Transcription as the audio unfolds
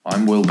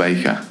I'm Will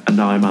Baker. And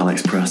I'm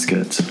Alex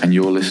Prescott. And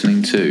you're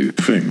listening to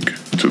Think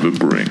to the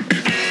Brink.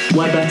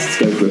 Where best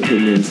to go for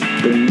opinions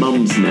than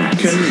Mum's Net.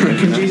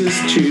 Can Jesus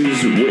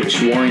choose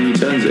which wine he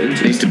turns it into?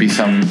 There needs to be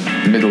some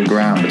middle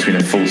ground between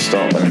a full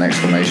stop and an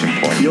exclamation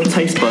point. Your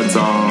taste buds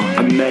are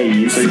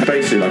amazed. So he's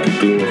basically like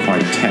a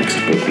glorified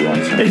textbook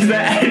writer. Is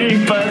there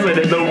any person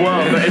in the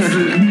world that is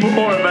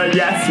more of a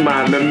yes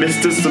man than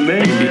Mr.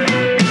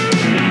 Smith?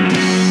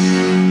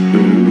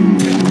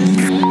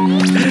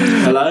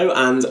 Hello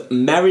and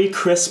Merry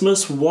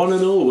Christmas one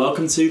and all.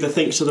 Welcome to the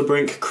Think to the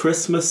Brink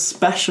Christmas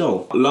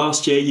special.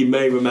 Last year, you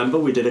may remember,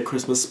 we did a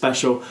Christmas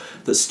special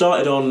that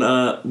started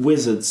on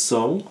Wizard's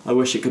Song. I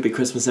wish it could be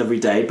Christmas every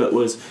day, but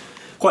was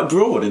quite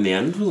broad in the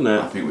end, wasn't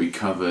it? I think we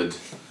covered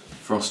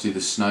Frosty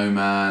the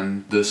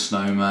Snowman,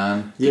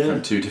 Yeah.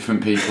 two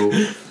different people,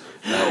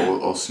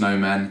 or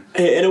snowmen.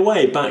 In a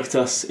way, backed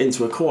us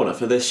into a corner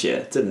for this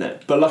year, didn't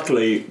it? But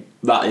luckily,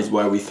 that is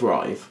where we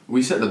thrive.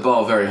 We set the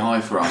bar very high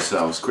for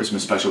ourselves.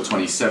 Christmas Special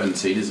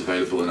 2017 is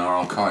available in our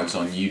archives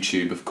on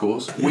YouTube, of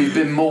course. We've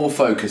been more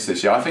focused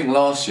this year. I think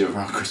last year for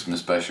our Christmas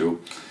Special,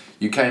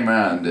 you came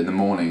round in the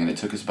morning and it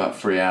took us about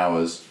 3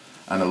 hours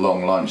and a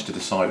long lunch to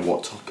decide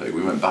what topic.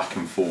 We went back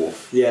and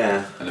forth.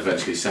 Yeah. And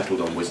eventually settled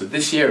on Wizard.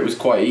 This year it was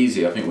quite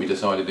easy. I think we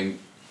decided in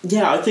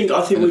Yeah, I think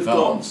we've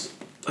advance.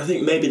 got... I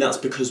think maybe that's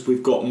because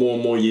we've got more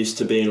and more used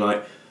to being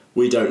like,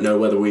 we don't know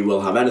whether we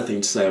will have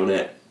anything to say on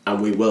it, and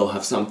we will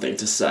have something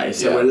to say.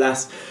 So we're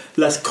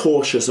less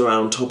cautious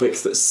around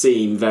topics that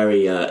seem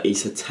very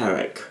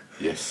esoteric.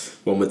 Yes.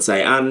 One would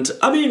say. And,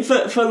 I mean,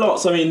 for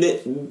lots, I mean,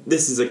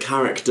 this is a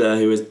character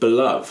who is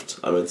beloved,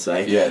 I would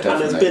say. Yeah,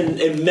 definitely. And has been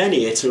in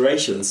many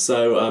iterations.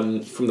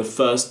 So, from the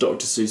first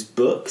Dr. Seuss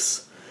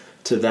books,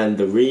 to then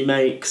the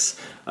remakes,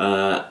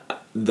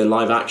 the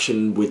live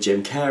action with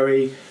Jim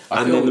Carrey,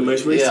 then the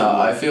most recent one.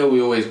 I feel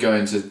we always go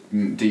into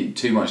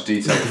too much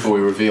detail before we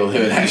reveal who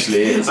it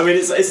actually is. I mean,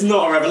 it's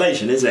not a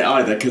revelation, is it,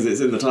 either, because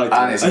it's in the title.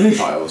 And it's in the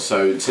title.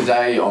 So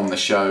today on the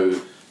show,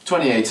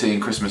 2018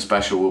 Christmas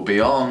Special will be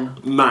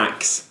on...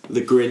 Max,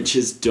 the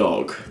Grinch's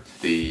dog.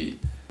 The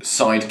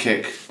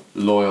sidekick,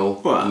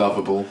 loyal,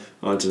 lovable...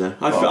 I don't know.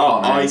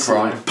 Partner in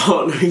crime.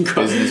 Partner in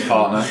crime. Business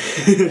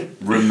partner.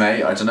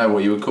 Roommate. I don't know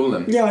what you would call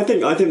them. Yeah, I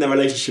think their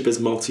relationship is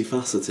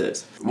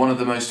multifaceted. One of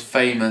the most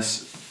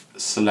famous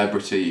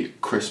celebrity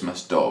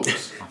Christmas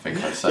dogs, I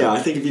think I'd say. Yeah, I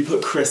think if you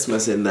put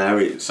Christmas in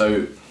there...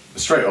 So,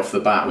 straight off the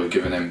bat, we've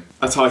given him...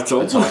 A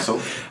title.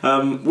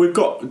 We've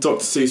got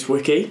Dr. Seuss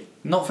Wiki.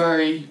 Not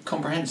very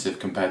comprehensive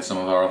compared to some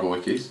of our other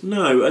wikis.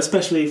 No,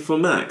 especially for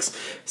Max.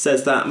 It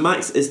says that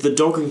Max is the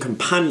dog and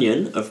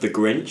companion of the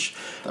Grinch.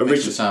 That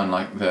makes it sound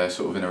like they're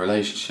sort of in a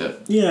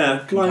relationship.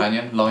 Yeah.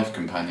 Companion? Life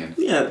companion.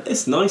 Yeah,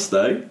 it's nice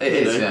though. It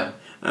is, yeah.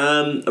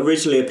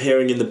 Originally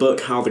appearing in the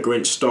book How the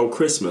Grinch Stole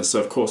Christmas. So,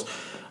 of course...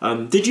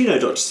 did you know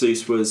Dr.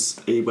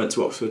 Seuss he went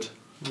to Oxford?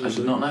 I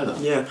did not know that.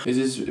 Yeah. Is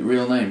his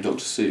real name Dr.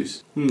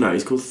 Seuss? No,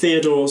 he's called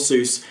Theodore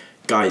Seuss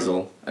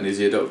Geisel. And is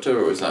he a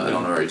doctor, or is that an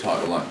honorary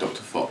title like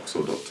Dr. Fox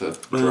or Dr.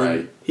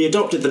 Gray? He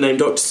adopted the name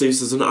Dr.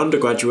 Seuss as an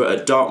undergraduate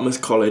at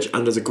Dartmouth College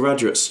and as a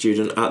graduate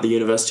student at the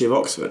University of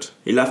Oxford.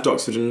 He left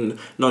Oxford in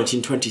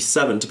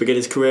 1927 to begin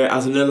his career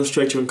as an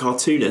illustrator and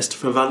cartoonist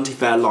for Vanity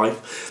Fair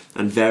Life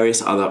and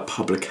various other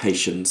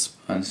publications.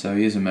 And so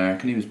he is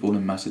American. He was born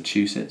in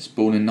Massachusetts,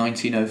 born in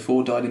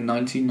 1904, died in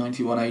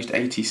 1991, aged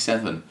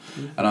 87.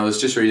 And I was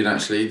just reading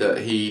actually that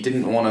he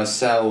didn't want to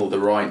sell the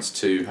rights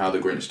to How the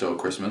Grinch Stole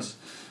Christmas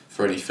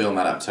for any film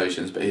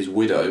adaptations, but his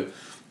widow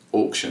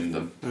auctioned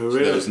them. Oh, really?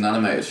 So there was an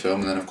animated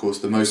film, and then of course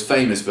the most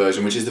famous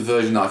version, which is the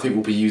version that I think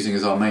we'll be using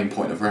as our main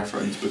point of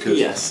reference,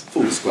 because,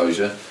 full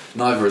disclosure,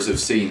 neither of us have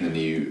seen the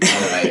new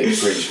animated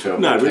Grinch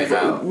film that came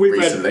out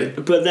recently.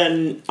 But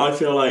then I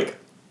feel like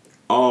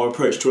our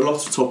approach to a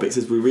lot of topics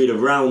is we read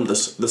around the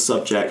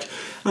subject.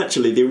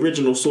 Actually, the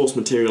original source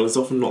material is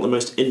often not the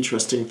most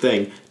interesting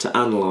thing to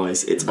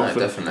analyse. It's often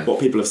definitely what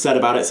people have said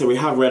about it. So we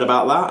have read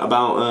about that,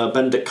 about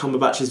Benedict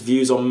Cumberbatch's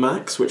views on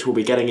Max, which we'll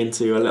be getting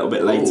into a little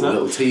bit later. A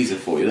little teaser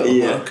for you,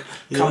 little hook.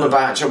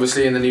 Cumberbatch,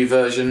 obviously, in the new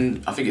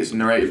version, I think it's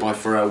narrated by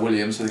Pharrell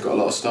Williams, so they've got a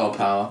lot of star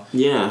power.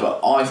 Yeah.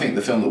 But I think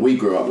the film that we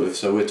grew up with,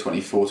 so we're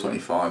 24,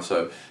 25,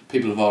 so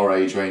people of our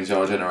age range,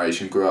 our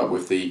generation, grew up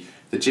with the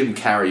Jim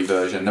Carrey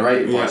version,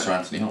 narrated by Sir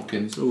Anthony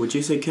Hopkins. Oh, would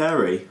you say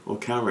Carrey or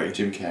Carrey?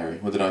 Jim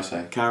Carrey. What did I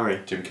say?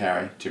 Carrey. Jim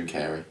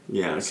Carrey.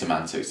 Yeah. Okay.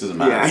 Semantics, doesn't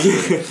matter.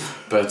 Yeah.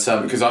 But,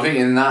 because I think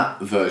in that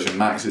version,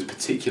 Max is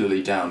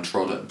particularly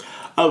downtrodden.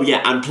 Oh,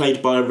 yeah, and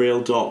played by a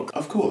real dog.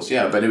 Of course,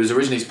 yeah, but it was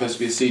originally supposed to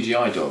be a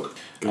CGI dog.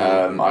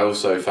 I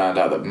also found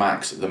out that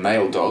Max, the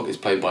male dog, is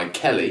played by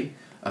Kelly,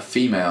 a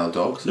female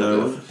dog,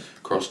 so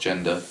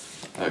cross-gender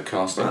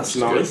casting. That's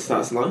nice,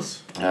 that's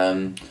nice.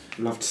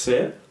 Love to see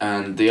it.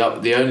 And the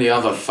only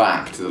other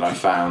fact that I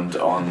found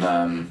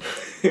on...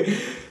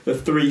 the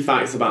 3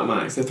 facts about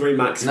Max. The 3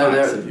 Max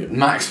facts. No,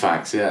 Max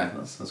facts, yeah.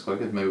 That's quite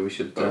good. Maybe we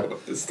should start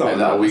make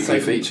that a weekly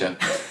feature.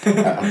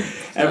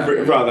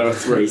 There are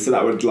 3, so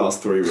that would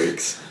last 3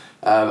 weeks.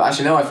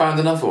 Actually, no, I found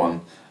another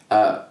one.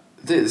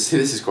 This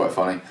is quite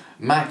funny.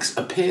 Max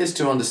appears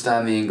to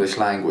understand the English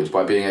language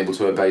by being able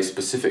to obey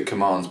specific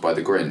commands by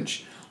the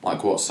Grinch,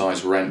 like what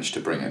size wrench to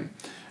bring him.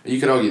 You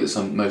could argue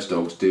that most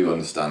dogs do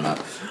understand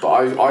that,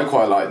 but I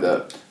quite like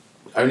that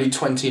only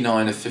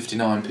 29 of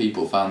 59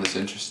 people found this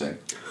interesting.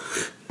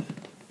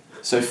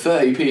 So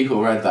 30 people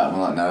read that and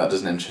were like, no, that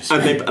doesn't interest me.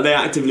 And they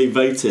actively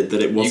voted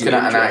that it wasn't You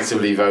can interesting.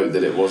 actively vote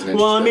that it wasn't interesting.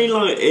 Well, I mean,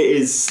 like, it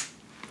is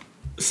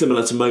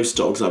similar to most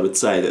dogs, I would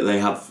say, that they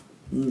have...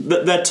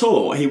 They're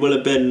taught. He will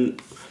have been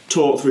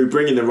taught through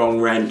bringing the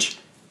wrong wrench,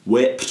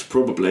 whipped,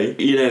 probably.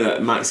 You know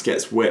that Max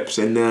gets whipped.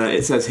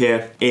 It says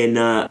here, in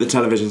the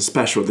television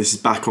special, this is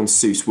back on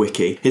Seuss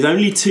Wiki, his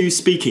only 2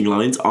 speaking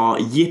lines are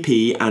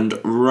yippee and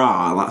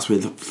rah. That's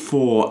with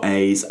 4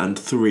 A's and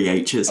 3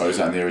 H's. Oh, is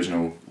that in the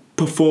original?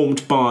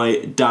 Performed by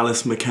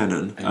Dallas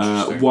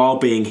McKennon while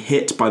being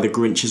hit by the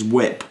Grinch's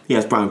whip. He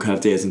has brown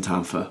curved ears and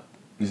tan fur.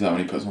 Is that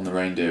when he puts on the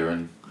reindeer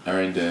and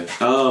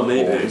Oh,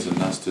 maybe. horns and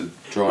has to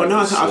drive Well,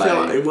 no, the I sleigh? feel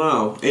like,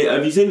 wow.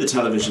 Have you seen the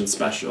television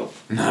special?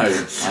 No, I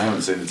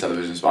haven't seen the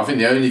television special. I think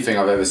the only thing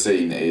I've ever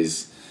seen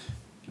is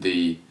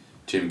the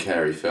Jim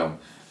Carrey film.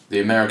 The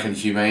American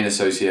Humane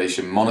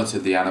Association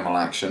monitored the animal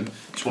action.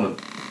 Just want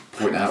to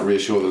point out,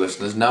 reassure the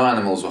listeners, no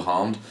animals were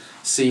harmed.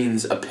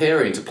 Scenes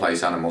appearing to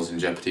place animals in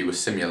jeopardy were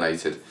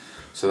simulated.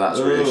 So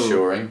that's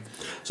reassuring.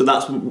 So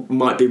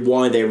might be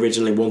why they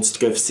originally wanted to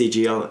go for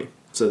CGI.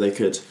 So they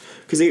could...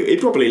 Because he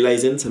probably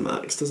lays into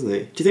Max, doesn't he?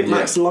 Do you think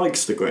Max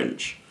likes the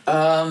Grinch?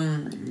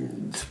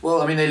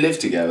 Well, I mean, they live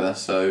together,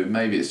 so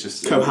maybe it's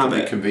just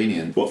cohabit.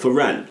 Convenient. What, for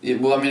rent?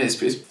 Well, I mean,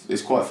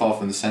 it's quite far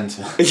from the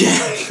centre.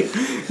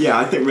 Yeah,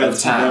 I think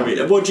rent's town.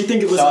 very... What do you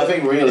think it was? So I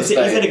think real estate...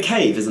 He's in a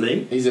cave, isn't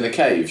he? He's in a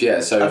cave, yeah.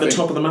 So at the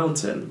top of the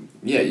mountain.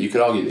 Yeah, you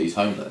could argue that he's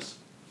homeless.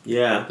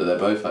 Yeah. That they're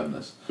both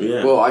homeless.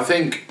 Yeah. Well, I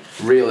think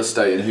real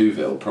estate in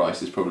Whoville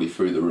price is probably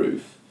through the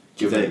roof.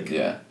 Do you think?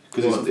 Yeah.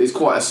 Because it's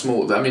quite a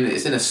small... I mean,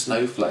 it's in a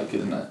snowflake,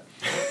 isn't it?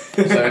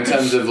 So in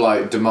terms of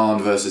like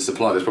demand versus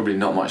supply, there's probably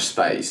not much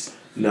space.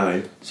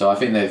 No. So I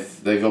think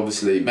they've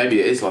obviously... Maybe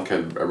it is like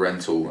a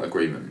rental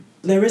agreement.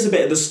 There is a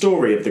bit of the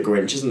story of the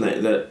Grinch, isn't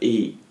there? That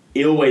he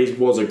always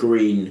was a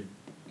green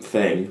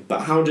thing,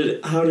 but how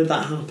did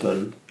that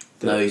happen?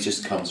 No, he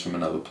just comes from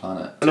another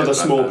planet. Another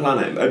small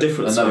planet, a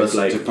different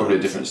snowflake. Probably a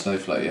different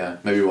snowflake, yeah.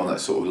 Maybe one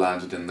that sort of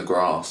landed in the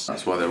grass.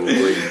 That's why they're all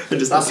green.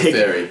 Just that's the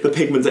theory. The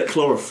pigment at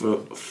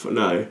chlorophyll.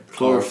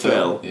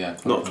 Yeah,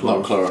 not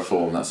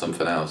chloroform, that's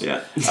something else.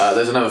 Yeah.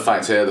 There's another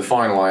fact here, the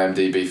final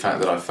IMDb fact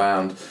that I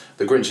found.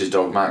 The Grinch's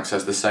dog Max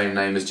has the same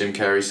name as Jim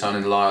Carrey's son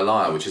in Liar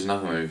Liar, which is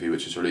another movie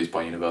which was released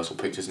by Universal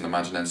Pictures and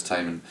Imagine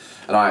Entertainment.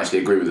 And I actually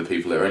agree with the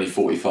people there. Only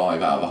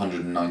 45 out of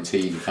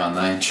 119 found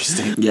that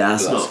interesting. Yeah,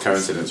 that's a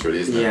coincidence, really,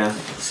 isn't it? Yeah.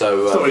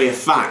 So it's not really a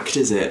fact,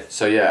 is it?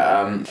 So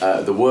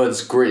yeah, the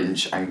words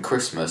Grinch and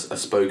Christmas are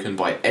spoken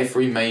by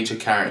every major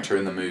character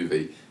in the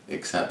movie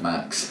except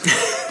Max.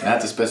 I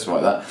had to specify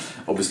that.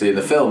 Obviously, in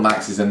the film,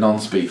 Max is a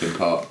non-speaking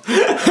part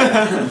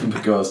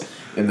because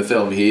in the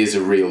film he is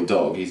a real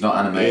dog. He's not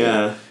animated.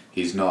 Yeah.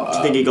 He's not. Do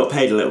you think he got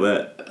paid a little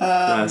bit?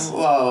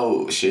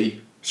 Well,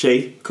 she,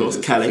 of course,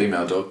 Kelly,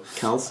 female dog.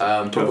 Cal's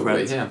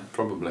probably, yeah,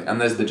 probably.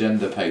 And there's the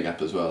gender pay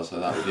gap as well,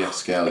 so that would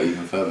scale it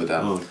even further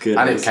down. Oh, goodness.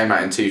 And it came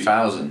out in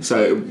 2000,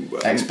 so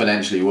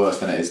exponentially worse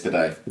than it is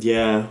today.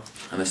 Yeah.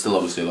 And there's still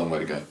obviously a long way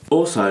to go.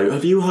 Also,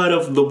 have you heard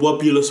of the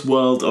Wobulous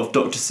World of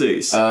Dr.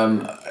 Seuss?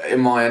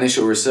 In my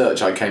initial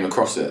research, I came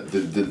across it,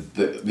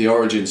 the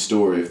origin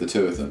story of the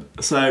two of them.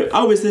 So,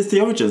 is this the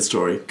origin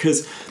story?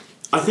 Because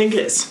I think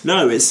it's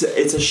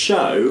a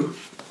show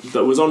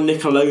that was on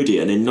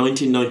Nickelodeon in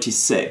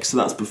 1996, so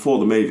that's before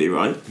the movie,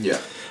 right? Yeah.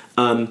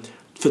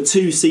 For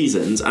 2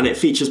 seasons, and it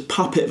features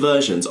puppet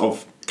versions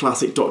of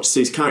classic Dr.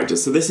 Seuss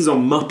characters. So this is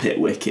on Muppet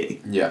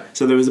Wiki. Yeah.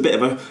 So there was a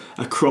bit of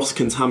a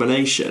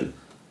cross-contamination.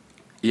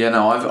 Yeah,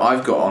 no,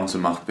 I've got onto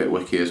Muppet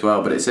Wiki as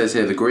well, but it says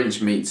here, The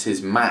Grinch Meets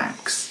His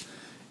Max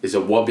is a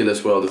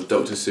Wobulous World of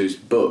Dr. Seuss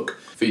book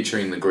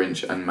featuring the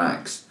Grinch and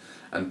Max,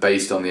 and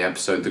based on the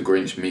episode The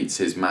Grinch Meets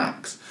His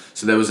Max.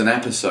 So there was an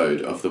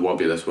episode of the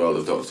Wobulous World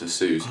of Dr.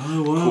 Seuss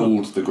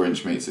called The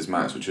Grinch Meets His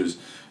Max, which was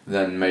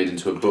then made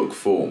into a book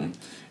form.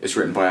 It's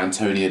written by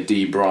Antonia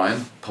D.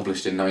 Bryan,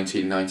 published in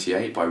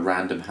 1998 by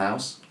Random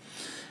House.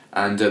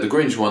 And the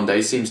Grinch one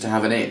day seems to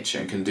have an itch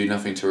and can do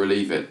nothing to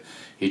relieve it.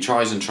 He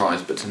tries and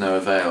tries, but to no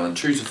avail, and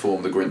true to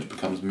form, the Grinch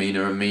becomes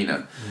meaner and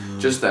meaner.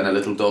 Just then a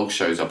little dog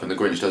shows up and the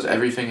Grinch does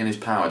everything in his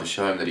power to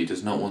show him that he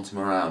does not want him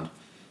around,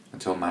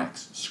 until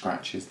Max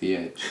scratches the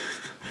itch.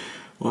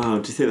 Wow,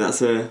 do you think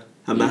that's a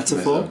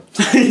metaphor?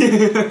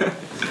 I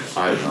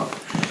hope not.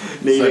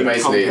 So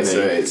basically,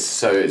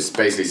 it's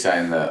basically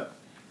saying that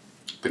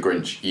the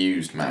Grinch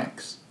used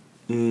Max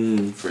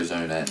for his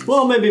own ends.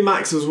 Well, maybe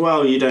Max as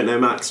well. You don't know.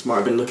 Max might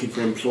have been looking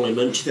for employment.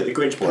 Do you think the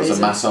Grinch pays as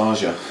a him?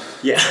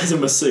 massager? Yeah, as a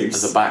masseuse.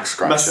 As a back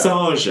scratcher.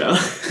 Massager.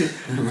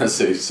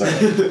 Masseuse, sorry.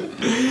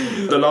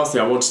 The last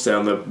thing I want to say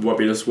on the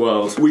Wobulous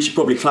World, we should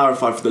probably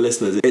clarify for the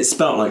listeners, it's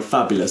spelt like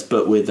fabulous,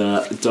 but with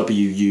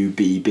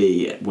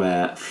W-U-B-B,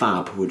 where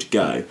fab would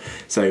go.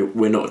 So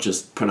we're not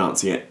just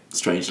pronouncing it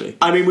Strangely.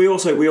 I mean, we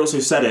also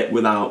said it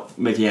without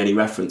making any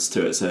reference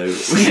to it, so...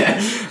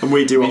 and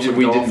we do often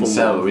we go didn't off on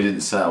sell. one. We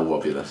didn't sell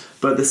Wobulus.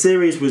 But the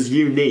series was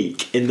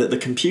unique in that the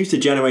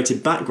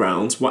computer-generated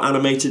backgrounds were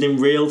animated in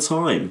real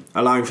time,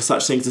 allowing for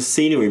such things as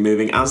scenery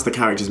moving as the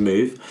characters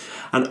move,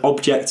 and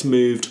objects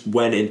moved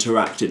when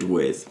interacted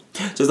with.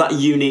 So is that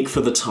unique for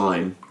the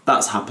time?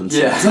 That's happened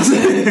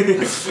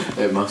since.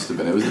 It must have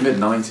been. It was the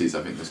mid-90s,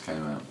 I think this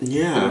came out.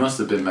 Yeah. But it must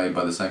have been made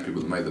by the same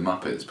people that made the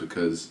Muppets,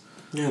 because...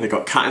 Yeah, they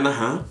got Cat in the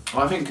Hat.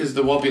 I think because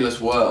the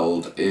Wobulus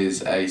World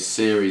is a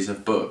series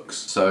of books,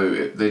 so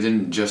they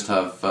didn't just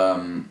have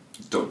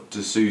Dr.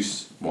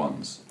 Seuss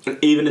ones.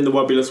 Even in the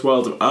Wobulus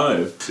world of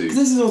O. Seuss. 'Cause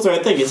this is also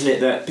a thing, isn't it,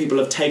 that people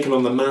have taken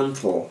on the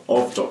mantle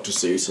of Dr.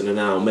 Seuss and are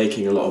now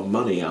making a lot of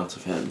money out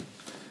of him.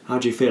 How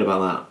do you feel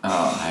about that?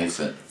 Oh, I hate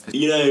it.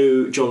 You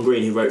know John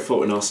Green, who wrote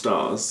Fault in Our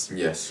Stars?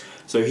 Yes.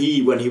 So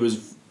he, when he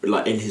was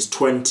like in his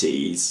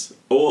 20s,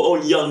 or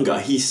younger,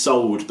 he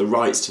sold the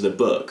rights to the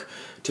book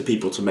to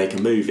people to make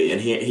a movie, and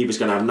he was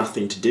going to have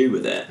nothing to do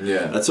with it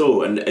at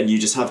all, and you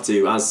just have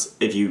to,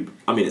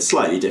 it's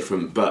slightly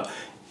different, but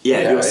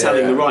you're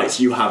selling the rights,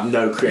 you have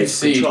no creative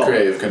control.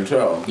 Creative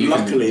control. You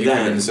Luckily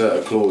can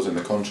insert a clause in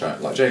the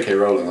contract. Like J.K.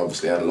 Rowling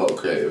obviously had a lot of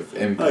creative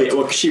input. Oh yeah,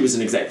 well, 'cause she was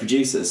an exec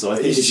producer, so I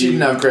think she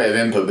didn't have creative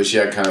input, but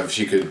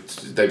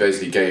they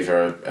basically gave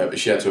her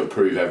she had to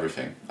approve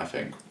everything, I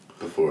think,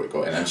 before it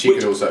got in, and she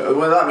could also.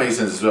 Well, that makes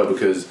sense as well,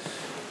 because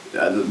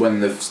when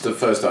the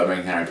first started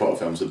making Harry Potter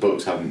films, the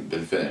books hadn't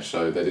been finished,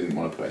 so they didn't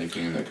want to put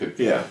anything in that could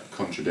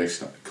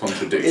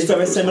contradict. Is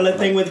there a similar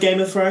thing with Game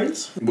of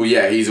Thrones? Well,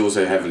 yeah, he's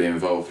also heavily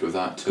involved with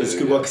that too. It's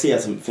good, because he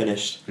hasn't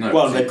finished. No,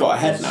 well, they've got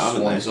ahead now,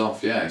 haven't they?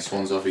 He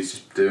swans off. He's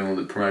just doing all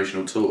the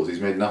promotional tours. He's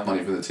made enough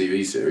money from the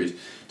TV series.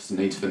 Doesn't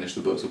need to finish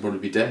the books. He'll probably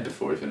be dead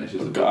before he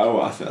finishes the books.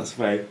 Oh, I think that's a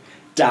very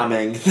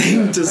damning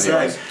thing to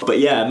say. But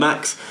yeah,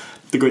 Max,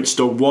 the Grinch's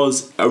dog,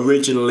 was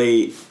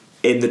originally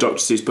in the Dr.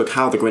 Seuss book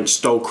How the Grinch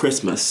Stole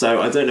Christmas,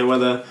 so I don't know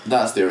whether...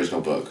 That's the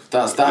original book.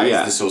 That is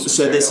the source material.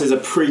 So this is a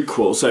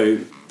prequel, so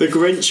The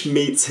Grinch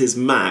Meets His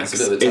Max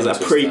is a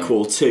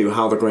prequel to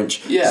How the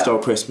Grinch Stole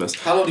Christmas.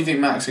 How long do you think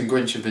Max and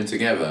Grinch have been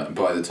together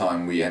by the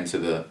time we enter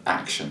the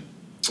action?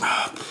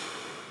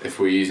 If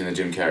we're using the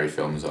Jim Carrey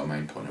film as our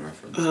main point of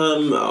reference.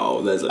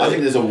 I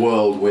think there's a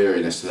world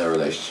weariness to their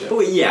relationship.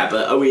 Well, yeah,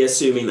 but are we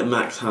assuming that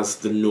Max has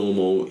the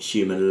normal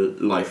human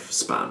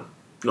lifespan?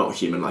 Not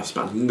human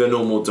lifespan, the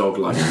normal dog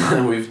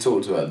lifespan. We've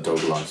talked about dog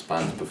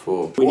lifespans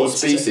before. What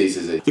species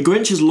is he? The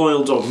Grinch's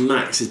loyal dog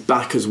Max is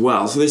back as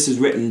well, so this is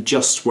written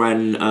just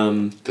when...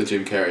 the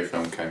Jim Carrey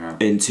film came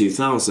out. In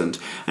 2000.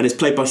 And it's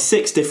played by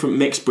 6 different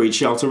mixed breed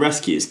shelter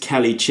rescues: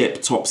 Kelly,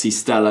 Chip, Topsy,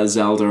 Stella,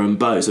 Zelda and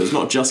Bo, so it's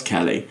not just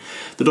Kelly.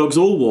 The dogs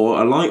all wore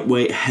a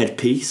lightweight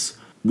headpiece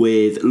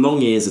with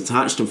long ears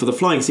attached, and for the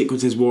flying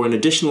sequences wore an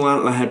additional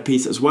antler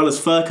headpiece as well as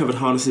fur-covered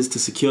harnesses to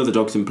secure the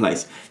dogs in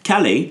place.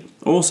 Kelly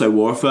also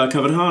wore a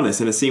fur-covered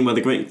harness in a scene where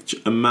the Grinch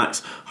and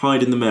Max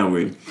hide in the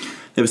mailroom.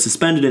 They were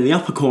suspended in the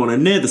upper corner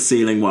near the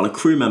ceiling while a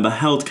crew member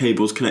held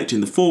cables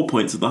connecting the 4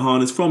 points of the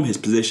harness from his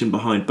position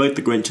behind both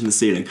the Grinch and the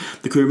ceiling.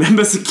 The crew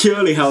member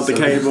securely held the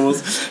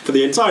cables for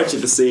the entirety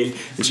of the scene,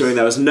 ensuring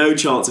there was no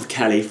chance of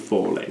Kelly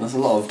falling. That's a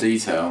lot of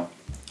detail.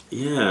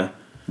 Yeah.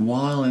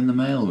 While in the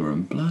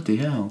mailroom, bloody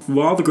hell.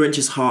 While the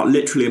Grinch's heart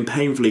literally and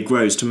painfully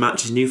grows to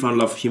match his newfound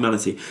love for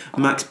humanity,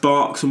 Max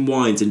barks and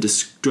whines in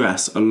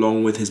distress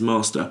along with his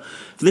master.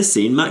 For this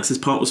scene, Max's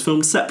part was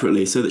filmed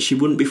separately so that she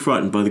wouldn't be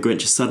frightened by the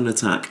Grinch's sudden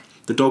attack.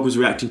 The dog was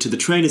reacting to the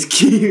trainer's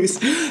cues.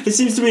 There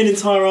seems to be an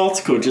entire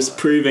article just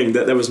proving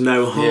that there was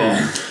no harm.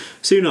 Yeah.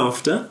 Soon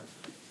after,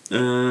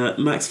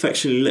 Max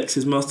affectionately licks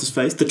his master's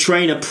face. The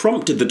trainer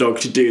prompted the dog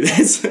to do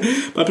this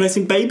by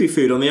placing baby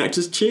food on the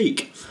actor's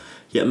cheek.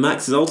 Yet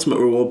Max's ultimate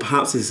reward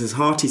perhaps is his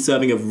hearty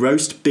serving of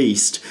roast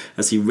beast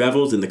as he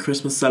revels in the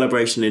Christmas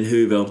celebration in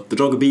Whoville. The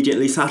dog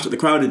obediently sat at the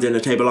crowded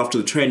dinner table after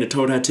the trainer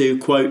told her to,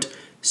 quote,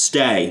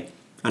 stay,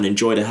 and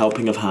enjoyed a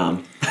helping of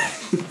ham.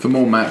 For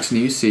more Max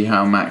news, see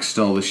How Max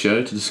Stole the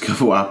Show to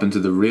discover what happened to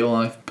the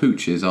real-life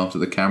pooches after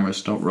the camera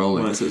stopped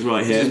rolling. Right, so it's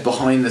right here. This is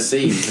behind the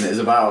scenes, and it's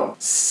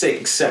about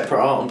 6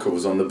 separate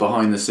articles on the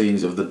behind the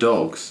scenes of the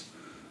dogs.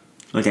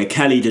 Okay,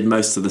 Kelly did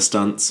most of the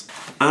stunts.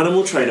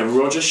 Animal trainer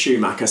Roger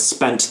Schumacher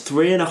spent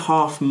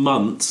 3.5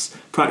 months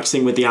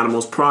practicing with the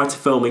animals prior to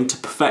filming to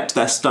perfect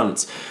their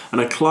stunts and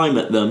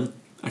acclimatise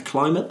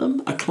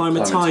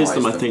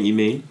them, I think you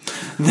mean,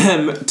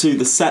 them to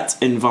the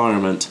set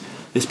environment.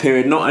 This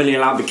period not only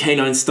allowed the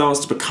canine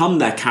stars to become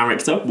their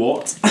character,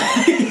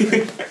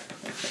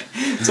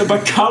 to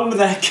become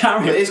their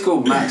character. It is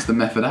called Max the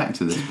Method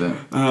Actor, this bit.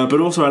 But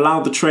also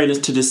allowed the trainers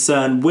to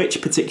discern which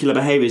particular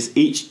behaviours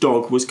each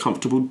dog was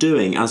comfortable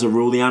doing. As a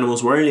rule, the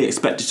animals were only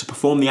expected to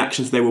perform the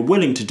actions they were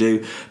willing to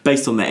do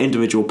based on their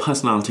individual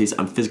personalities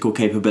and physical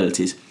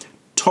capabilities.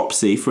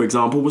 Topsy, for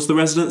example, was the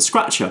resident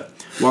scratcher,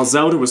 while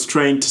Zelda was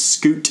trained to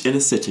scoot in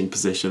a sitting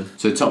position.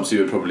 So Topsy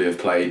would probably have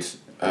played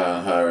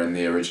her in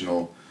the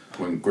original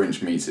When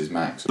Grinch Meets His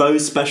Max.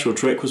 Bo's special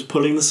trick was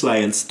pulling the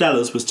sleigh, and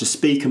Stella's was to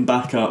speak and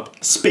back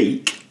up.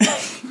 Speak?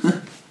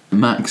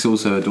 Max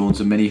also adorns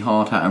a mini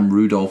hard hat and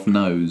Rudolph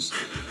nose.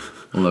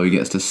 Although he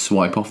gets to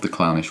swipe off the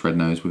clownish red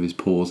nose with his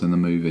paws in the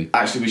movie.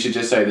 Actually, we should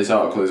just say this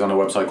article is on a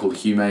website called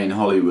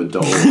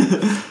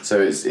humanehollywood.org. So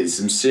it's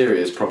some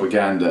serious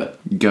propaganda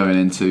going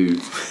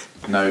into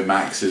no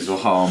Maxes were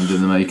harmed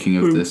in the making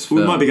of this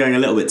film. We might be going a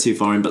little bit too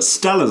far in, but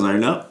Stella's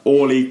owner,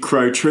 Orly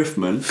Crow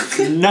Triffman,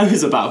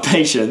 knows about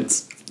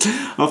patience.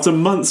 After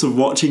months of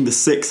watching the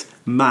 6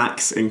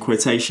 Max, in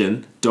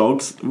quotation,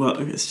 dogs, well,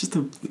 it's just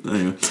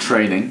anyway,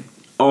 training,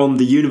 on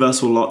the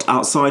Universal lot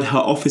outside her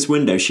office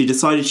window, she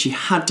decided she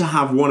had to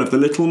have one of the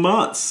little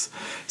mutts.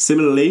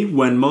 Similarly,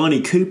 when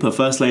Marnie Cooper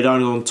first laid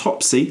eyes on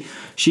Topsy,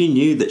 she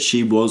knew that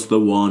she was the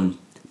one.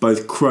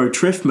 Both Crow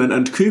Triffman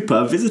and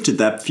Cooper visited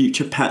their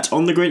future pet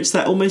on the Grinch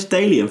set almost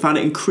daily and found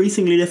it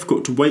increasingly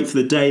difficult to wait for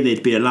the day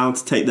they'd be allowed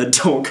to take their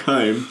dog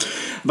home.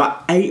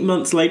 About 8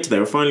 months later, they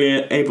were finally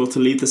able to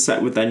leave the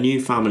set with their new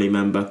family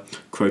member,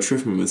 Crow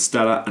Triffman with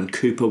Stella and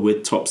Cooper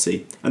with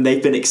Topsy. And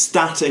they've been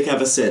ecstatic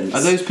ever since.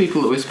 Are those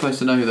people that we're supposed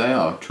to know who they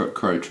are?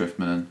 Crow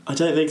Triffman and... I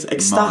don't think so.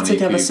 Ecstatic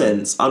Marnie ever Cooper.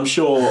 Since. I'm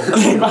sure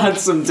they've had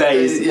some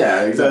days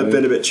that have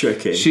been a bit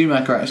tricky.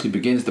 Schumacher actually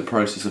begins the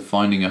process of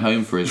finding a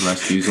home for his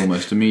rescues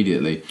almost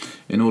immediately.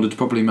 In order to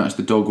properly match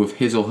the dog with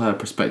his or her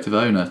prospective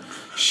owner,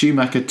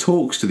 Schumacher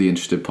talks to the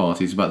interested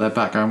parties about their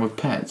background with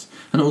pets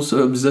and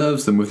also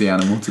observes them with the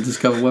animal to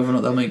discover whether or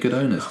not they'll make good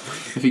owners.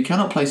 If he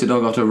cannot place a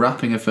dog after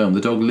wrapping a film,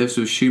 the dog lives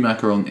with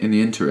Schumacher in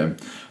the interim.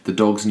 The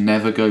dogs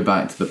never go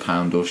back to the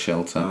pound or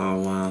shelter. Oh,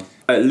 wow.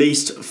 At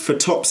least for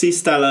Topsy,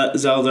 Stella,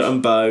 Zelda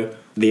and Bo,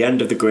 the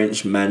end of the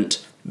Grinch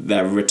meant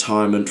their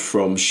retirement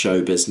from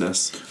show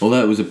business.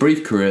 Although it was a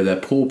brief career, their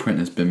paw print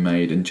has been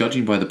made, and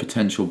judging by the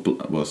potential...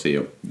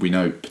 we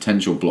know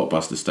potential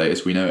blockbuster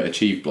status, we know it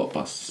achieved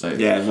blockbuster status.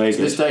 Yeah, very to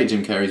good. this day,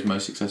 Jim Carrey's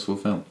most successful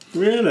film.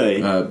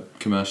 Really?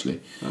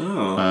 Commercially.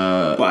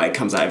 Oh. Well, it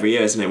comes out every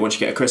year, isn't it? Once you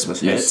get a Christmas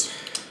hit. Yes.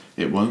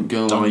 It won't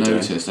go Dido.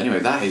 unnoticed. Anyway,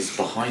 that is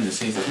behind the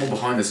scenes. That's more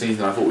behind the scenes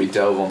than I thought we'd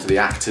delve onto the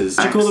actors.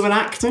 Would you call them an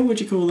actor? Would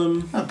you call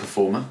them... A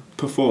performer.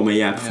 Performer,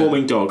 yeah.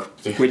 Performing dog.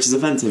 Yeah. Which is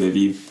offensive if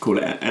you call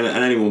it... And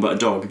anyone but a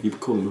dog, if you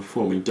call them a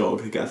performing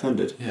dog, they get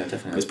offended. Yeah,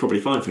 definitely. It's probably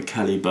fine for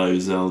Kelly, Bo,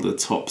 Zelda,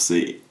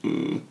 Topsy,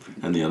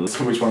 and the others.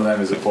 So which one of them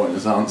is a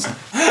pointless answer?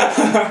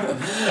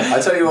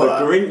 I tell you what.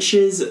 The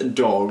Grinch's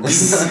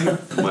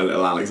dogs. My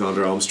little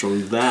Alexander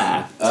Armstrong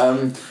there.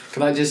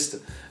 Can I just...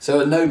 So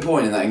at no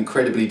point in that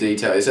incredibly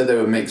detailed... It said they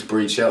were mixed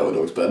breed shelter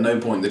dogs, but at no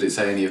point did it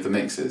say any of the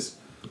mixes.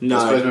 No.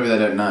 I suppose maybe they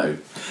don't know.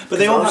 But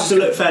they all have to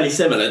look fairly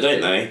similar,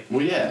 don't they?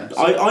 Well, yeah.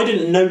 I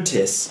didn't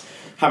notice,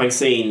 having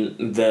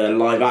seen the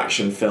live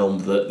action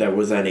film, that there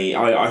was any...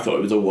 I thought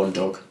it was all one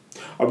dog.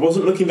 I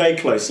wasn't looking very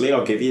closely,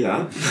 I'll give you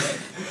that.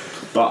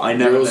 But I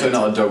never... You're also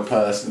not a dog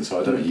person,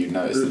 so I don't think you'd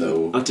notice the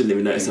little... I didn't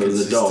even notice there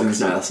was a dog. No,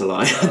 inconsistency. that's a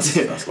lie.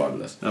 That's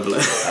libelous. Have a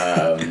look.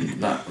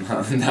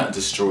 That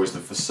destroys the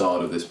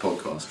facade of this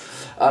podcast.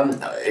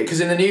 Because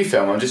in the new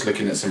film, I'm just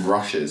looking at some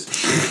rushes.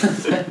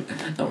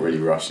 Not really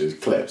rushes,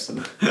 clips.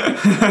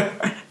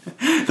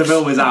 The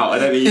film is out. I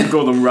don't think you can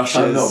call them rushes.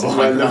 I'm not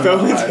behind the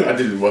film is I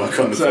didn't work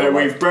on the So film.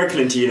 we've broken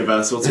into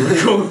Universal to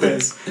record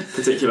this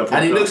particular podcast.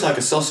 And he looks like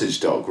a sausage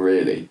dog,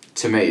 really.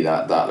 To me,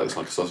 that looks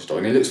like a sausage dog.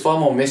 And he looks far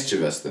more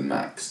mischievous than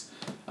Max.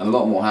 And a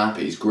lot more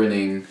happy. He's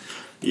grinning.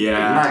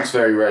 Yeah. Max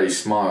very rarely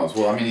smiles.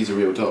 Well, I mean, he's a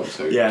real dog,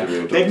 so Yeah, the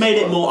real dog they've made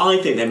it smiles. more.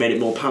 I think they've made it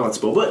more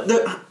palatable. But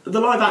the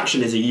live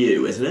action is a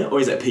U, isn't it, or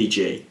is it a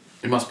PG?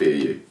 It must be a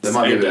U. There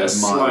might be a bit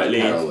of mild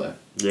Slightly- peril there.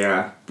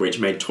 Yeah, which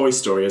made Toy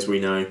Story, as we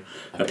know,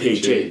 a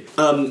PG.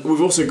 PG.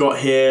 We've also got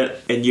here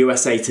in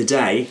USA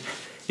Today,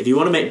 if you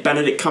want to make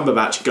Benedict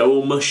Cumberbatch go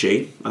all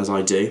mushy, as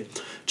I do,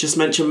 just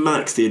mention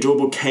Max, the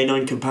adorable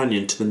canine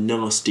companion to the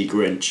nasty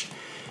Grinch.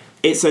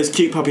 It's those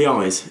cute puppy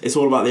eyes. It's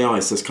all about the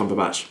eyes, says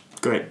Cumberbatch.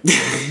 Great.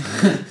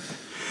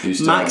 Who's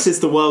Max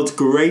is the world's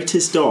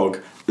greatest dog,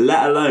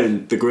 let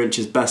alone the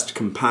Grinch's best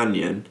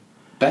companion.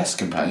 best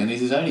companion.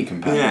 He's his only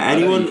companion. Yeah, I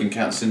don't anyone- think you can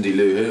count Cindy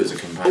Lou Who as a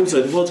companion.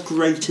 Also, the world's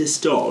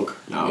greatest dog.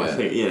 No, I Yeah.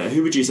 think,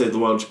 who would you say the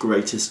world's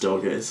greatest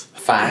dog is?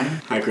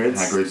 Fang.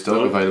 Hagrid's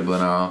dog available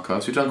in our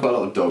archives. We've done quite a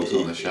lot of dogs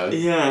on the show.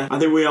 Yeah, I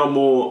think we are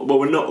more. Well,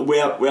 we're not. We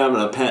haven't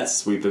had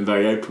pets. We've been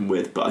very open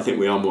with, but I think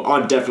we are more.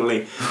 I'm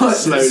definitely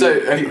slowly. So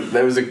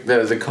there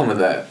was a comment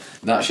there.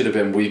 That should have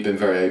been. We've been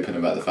very open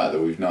about the fact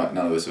that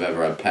none of us have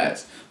ever had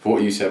pets. But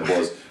what you said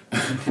was.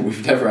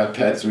 We've never had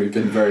pets and we've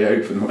been very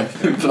open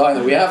with implying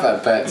that we have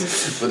had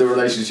pets, but the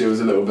relationship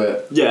was a little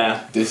bit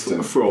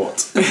distant.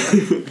 Fraught.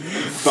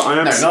 But I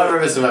am. No, neither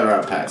of us have ever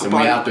had pets, and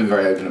we have been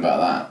very open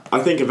about that.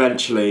 I think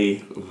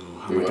eventually.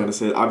 How am I going to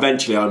say it?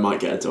 Eventually, I might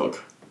get a dog.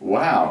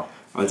 Wow.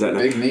 I don't know.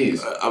 Big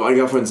news. My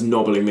girlfriend's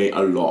knobbling me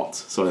a lot.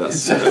 Sorry, that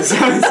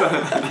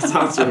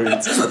sounds rude.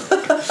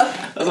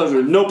 That sounds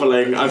rude.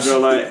 Knobbling, I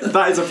feel like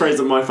that is a phrase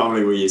that my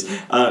family will use.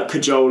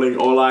 Cajoling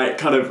or like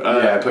kind of.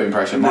 Putting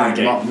pressure. Mine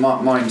too.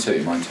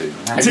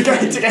 to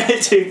get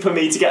it to for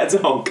me to get a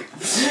dog.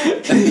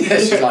 Yeah,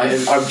 she's like,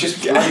 I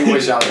just bloody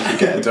wish Alex could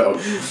get a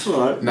dog.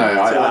 Right.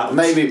 No,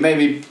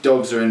 maybe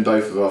dogs are in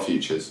both of our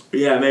futures.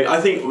 Yeah, maybe. I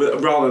think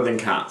rather than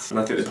cats, and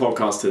I think the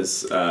podcast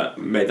has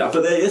made that.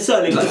 But it's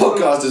certainly The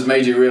podcast has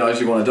made you realise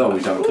you want a dog.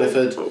 We've done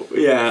Clifford.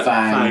 Yeah,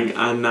 Fang,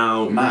 and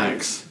now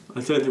Max.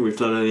 I don't think we've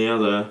done any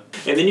other.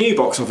 In the new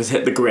box office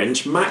hit The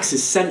Grinch,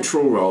 Max's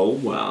central role,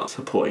 well,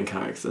 supporting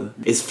character,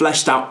 is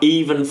fleshed out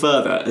even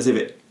further, as if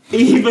it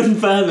even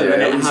further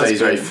than I it wouldn't say has he's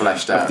very been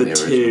fleshed out of in the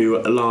the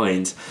two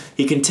lines.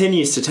 He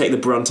continues to take the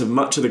brunt of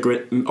much of of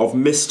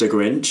Mr.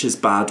 Grinch's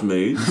bad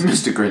moods.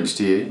 Mr. Grinch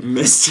to you.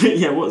 Mr.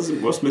 Yeah, what's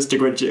Mr.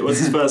 Grinch? What's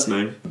his first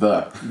name?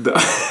 The.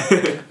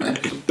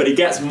 But he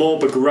gets more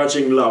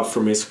begrudging love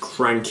from his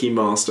cranky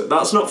master.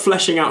 That's not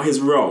fleshing out his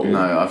role.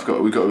 No,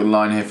 we've got a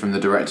line here from the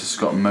director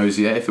Scott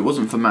Mosier. If it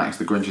wasn't for Max,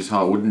 the Grinch's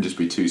heart wouldn't just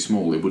be too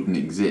small, it wouldn't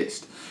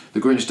exist. The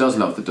Grinch does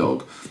love the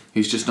dog.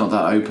 He's just not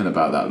that open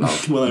about that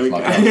love. Well, there we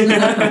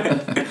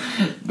go.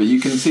 But you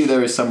can see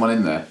there is someone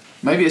in there.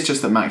 Maybe it's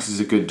just that Max is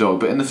a good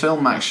dog, but in the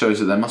film Max shows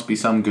that there must be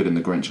some good in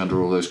the Grinch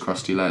under all those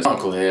crusty layers.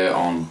 Article here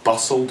on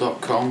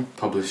bustle.com,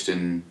 published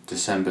in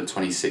December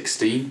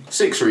 2016.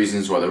 6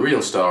 reasons why the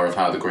real star of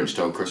How the Grinch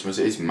Stole Christmas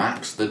is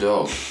Max the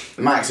dog.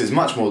 Max is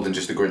much more than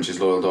just the Grinch's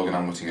loyal dog and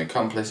unwitting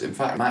accomplice. In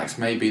fact, Max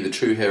may be the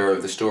true hero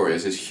of the story,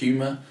 as his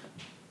humour...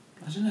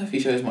 I don't know if he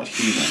shows much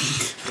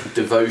humour,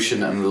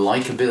 devotion and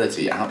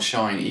likeability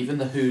outshine even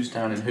the Who's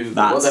down in Whoville.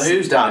 That's the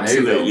Who's down in Whoville.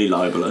 absolutely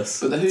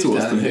libelous. But the Who's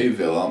towards down in the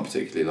Whoville aren't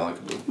particularly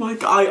likeable.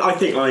 Like, I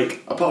think,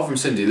 like... Apart from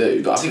Cindy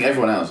Lou, but I think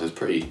everyone else is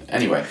pretty...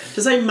 Anyway.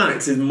 To say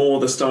Max is more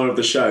the star of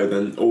the show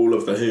than all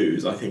of the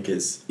Who's, I think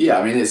is... Yeah,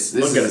 I mean, I'm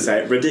going to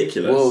say it,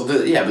 ridiculous. Well,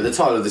 but the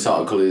title of this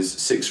article is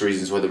 6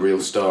 Reasons Why the Real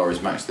Star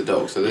is Max the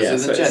Dog. So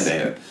there's an agenda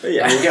here.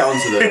 Yeah. And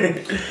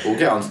we'll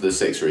get on to the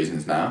 6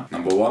 reasons now.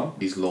 Number 1,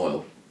 he's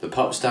loyal. The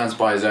pup stands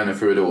by his owner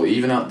through it all,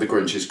 even up the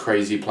Grinch's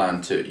crazy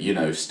plan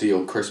to,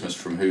 steal Christmas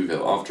from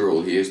Whoville. After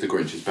all, he is the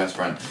Grinch's best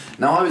friend.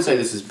 Now, I would say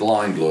this is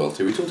blind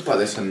loyalty. We talked about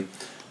this in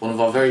one of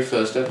our very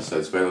first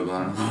episodes available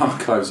on our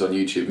archives on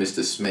YouTube,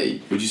 Mr.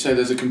 Smee. Would you say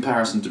there's a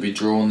comparison to be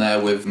drawn there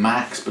with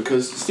Max?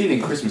 Because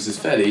stealing Christmas is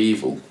fairly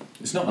evil.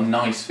 It's not a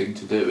nice thing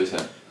to do, is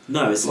it?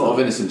 No, it's a lot of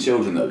innocent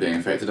children that are being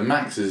affected, and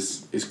Max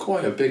is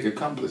quite a big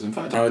accomplice. In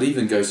fact, I would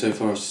even go so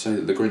far as to say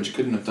that the Grinch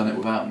couldn't have done it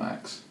without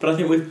Max. But I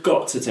think we've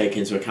got to take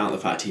into account the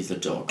fact he's a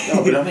dog.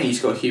 No, but I mean,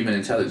 he's got human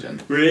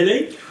intelligence.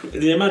 Really?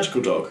 Is he a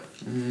magical dog?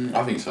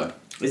 I think so.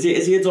 Is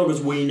he a dog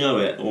as we know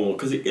it, or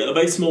because a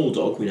very small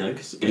dog we know?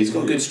 Cause he's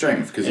got good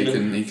strength because he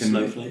can.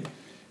 Snowflake.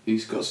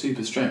 He's got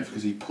super strength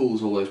because he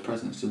pulls all those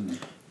presents, doesn't he?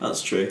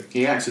 That's true.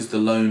 He acts as the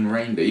lone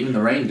reindeer. Even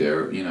the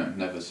reindeer,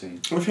 never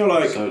seen. I feel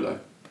like solo.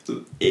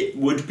 It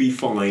would be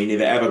fine if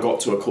it ever got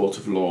to a court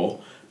of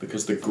law,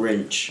 because the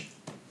Grinch...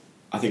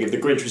 I think if the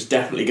Grinch was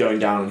definitely going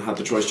down and had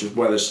the choice just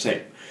whether to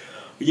take...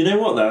 You know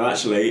what, though,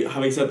 actually,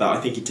 having said that,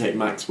 I think he'd take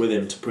Max with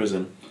him to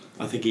prison.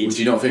 I think he'd... Would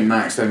you not think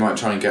they might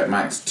try and get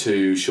Max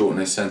to shorten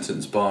his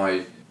sentence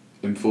by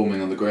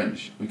informing on the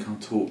Grinch? We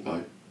can't talk,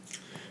 though.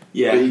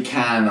 Yeah. But he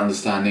can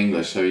understand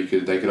English, so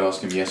they could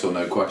ask him yes or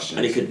no questions.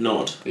 And he could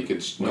nod. He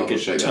could nod or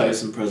shake toe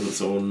some presents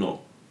or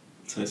not.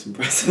 Some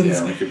presents.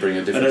 Yeah, we could bring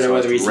a different. I don't know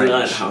whether he's learned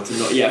learned how to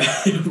not. Yeah.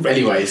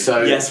 Anyway,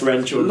 so yes,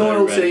 wrench or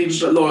loyalty, no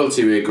wrench. But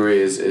loyalty, we agree,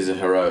 is a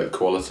heroic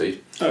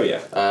quality. Oh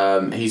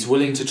yeah. He's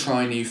willing to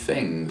try new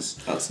things.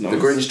 That's nice. The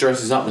Grinch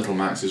dresses up little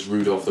Max as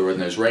Rudolph the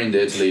Red-Nosed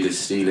Reindeer to lead his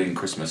stealing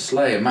Christmas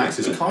sleigh, and Max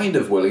is kind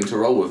of willing to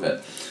roll with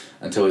it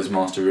until his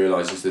master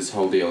realises this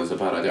whole deal is a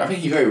bad idea. I think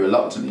he very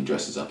reluctantly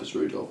dresses up as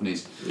Rudolph, and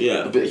he's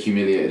a bit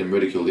humiliated and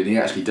ridiculed, and he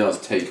actually does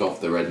take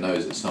off the red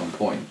nose at some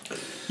point.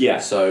 Yeah.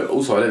 So,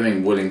 also, I don't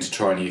think willing to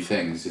try new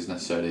things is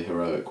necessarily a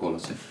heroic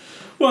quality.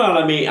 Well,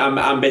 I mean,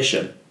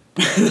 ambition.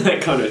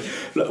 That kind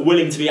of...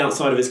 willing to be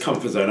outside of his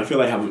comfort zone. I feel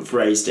they haven't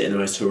phrased it in the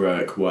most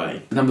heroic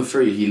way. Number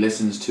 3, he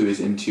listens to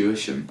his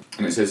intuition.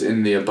 And it says,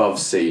 in the above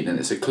scene, and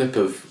it's a clip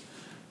of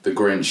the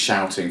Grinch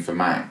shouting for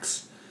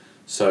Max.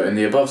 So, in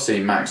the above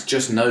scene, Max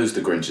just knows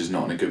the Grinch is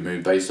not in a good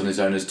mood based on his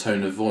owner's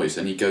tone of voice,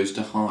 and he goes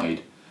to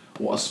hide.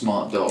 What a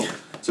smart dog.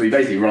 So he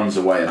basically runs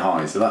away and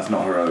hides, so that's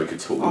not heroic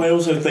at all. I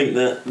also think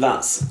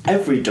that's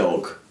every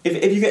dog.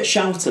 If you get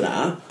shouted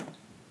at,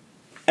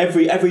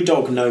 every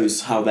dog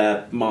knows how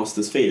their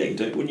master's feeling,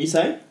 wouldn't you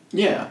say?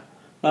 Yeah.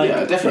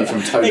 Yeah, definitely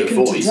from tone of voice.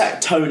 They can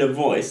detect tone of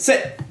voice.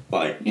 Sit!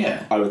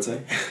 Yeah. I would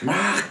say.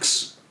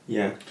 Max!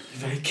 Yeah.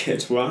 Very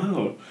good.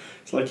 Wow.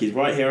 It's like he's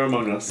right here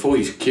among us. Before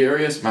he's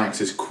curious,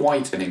 Max is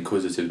quite an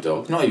inquisitive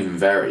dog. Not even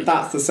very.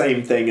 That's the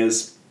same thing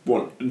as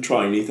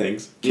trying new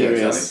things.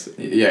 Curious.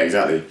 Yeah,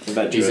 exactly.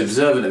 Adventurous. He's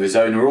observant of his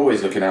owner,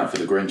 always looking out for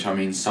the Grinch. I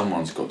mean,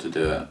 someone's got to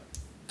do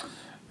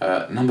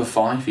it. Number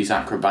 5, he's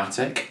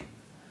acrobatic.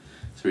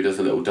 So he does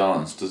a little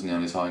dance, doesn't he,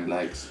 on his hind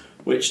legs.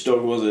 Which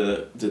dog was it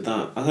that did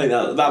that? I think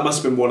that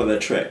must have been one of their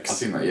tricks. I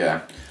think that,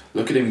 yeah.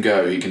 Look at him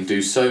go. He can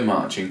do so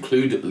much,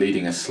 include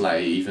leading a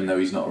sleigh, even though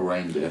he's not a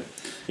reindeer.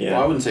 Yeah.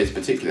 Well, I wouldn't say it's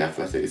particularly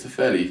athletic. It's a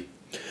fairly...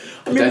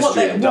 I mean, what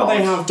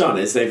they have done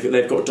is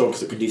they've got dogs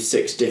that can do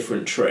 6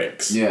 different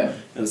tricks. Yeah.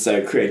 And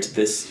so created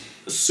this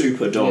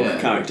super dog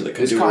character that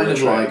can do all the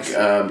tricks. It's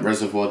kind of like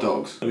Reservoir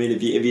Dogs. I mean,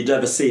 if you'd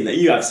ever seen that,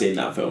 you have seen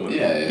that film, haven't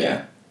you?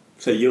 Yeah.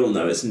 So you'll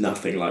know it's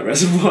nothing like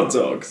Reservoir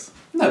Dogs.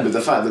 No, but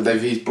the fact that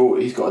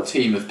he's got a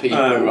team of people.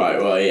 Oh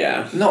right, well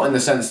yeah. Not in the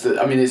sense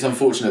that it's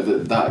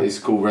unfortunate that is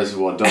called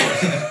Reservoir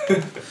Dogs.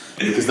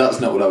 Because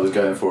that's not what I was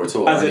going for at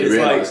all. As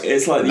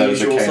it's like The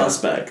Usual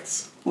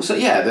Suspects. Well, so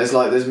yeah, there's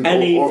or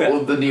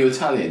the New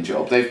Italian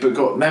Job. They've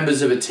got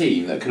members of a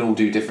team that can all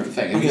do different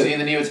things. Have you seen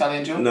the New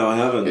Italian Job? No, I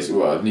haven't. It's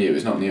new.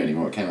 It's not new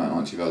anymore. It came out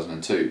in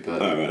 2002.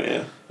 But oh right,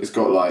 yeah. It's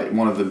got like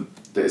one of the.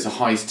 It's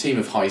a team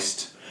of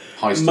heisters.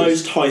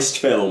 Most heist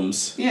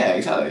films. Yeah,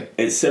 exactly.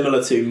 It's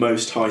similar to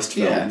most heist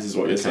films, is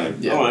what you're saying.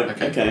 Yeah. All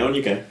right. Okay. On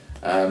you go.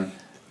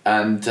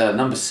 And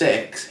number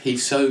 6,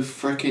 he's so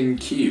freaking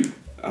cute.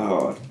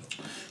 Oh.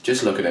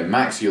 Just look at him.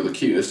 Max, you're the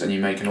cutest, and you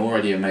make an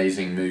already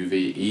amazing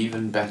movie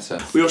even better.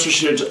 We also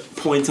should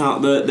point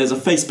out that there's a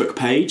Facebook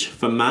page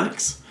for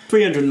Max.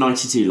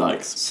 392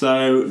 likes.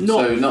 So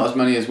not as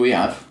many as we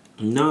have.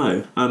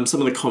 No.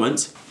 Some of the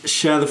comments.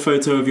 Share the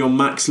photo of your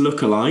Max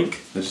lookalike.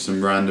 There's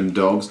some random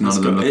dogs. None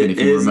of them look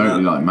anything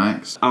remotely like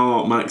Max.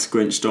 Oh, Max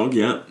Grinch dog,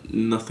 yeah.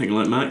 Nothing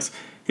like Max.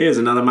 Here's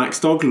another Max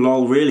dog.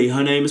 Lol, really,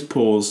 her name is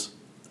Paws.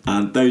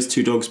 And those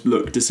two dogs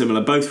look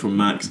dissimilar both from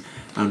Max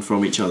and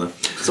from each other.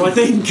 So I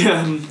think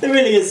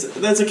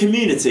there's a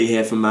community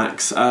here for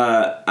Max,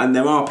 and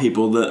there are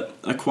people that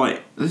are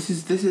quite this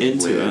is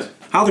into weird. it.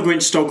 How the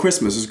Grinch Stole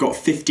Christmas has got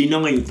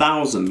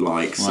 59,000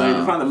 likes. Wow. So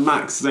the fact that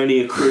Max has only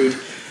accrued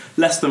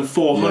less than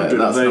 400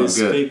 of those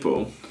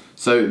people.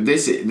 So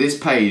this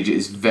page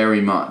is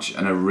very much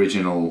an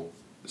original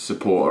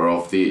supporter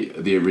of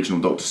the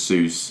original Dr.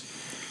 Seuss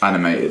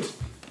animated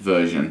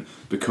version,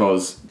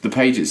 because the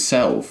page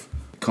itself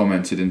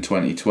commented in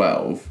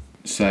 2012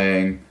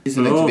 saying, "Here's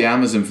the link to the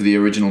Amazon for the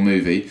original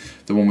movie,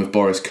 the one with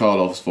Boris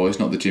Karloff's voice,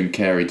 not the Jim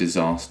Carrey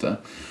disaster."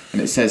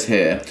 And it says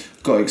here,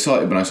 "Got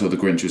excited when I saw The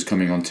Grinch was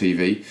coming on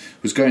TV.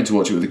 Was going to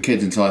watch it with the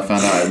kids until I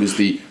found out it was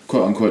the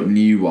quote-unquote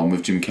new one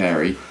with Jim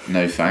Carrey.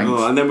 No thanks."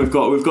 Oh, and then we've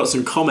got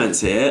some comments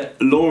here.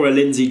 Laura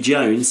Lindsay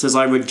Jones says,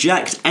 "I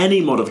reject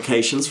any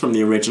modifications from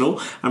the original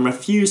and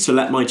refuse to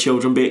let my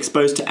children be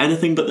exposed to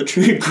anything but the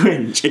true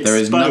Grinch." There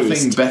is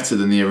nothing better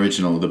than the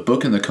original. The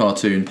book and the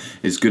cartoon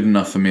is good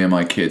enough for me and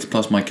my kids.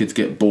 Plus my kids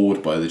get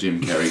bored by the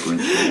Jim Carrey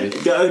Grinch movie."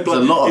 There's a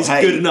lot of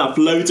hate. It's good enough.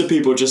 Loads of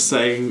people just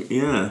saying,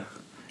 yeah.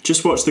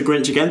 Just watch The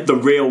Grinch again, the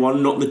real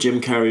one, not the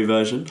Jim Carrey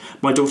version.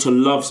 My daughter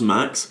loves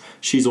Max.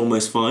 She's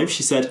almost 5.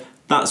 She said,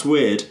 "That's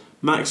weird.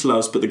 Max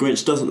loves, but the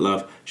Grinch doesn't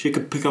love. She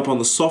could pick up on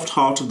the soft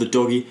heart of the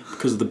doggy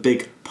because of the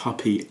big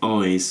puppy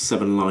eyes."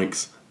 7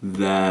 likes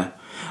there.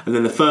 And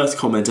then the first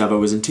comment ever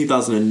was in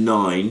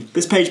 2009.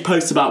 This page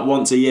posts about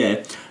once a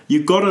year.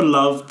 "You gotta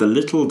love the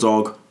little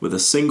dog with a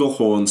single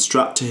horn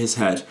strapped to his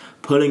head,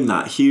 pulling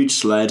that huge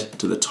sled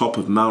to the top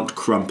of Mount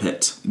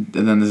Crumpet."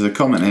 And then there's a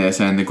comment here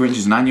saying, "The Grinch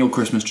is an annual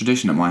Christmas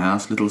tradition at my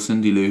house. Little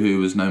Cindy Lou Who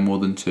was no more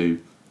than 2.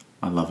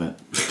 I love it."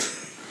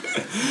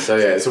 So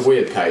yeah, it's a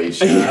weird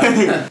page.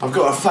 I've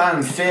got a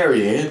fan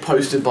theory here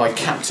posted by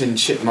Captain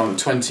Chipmunk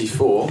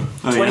 24.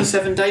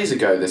 27 days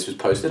ago this was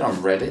posted on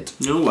Reddit.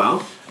 Oh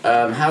wow.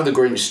 How the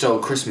Grinch Stole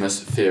Christmas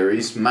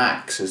Theories.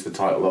 Max is the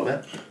title of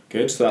it.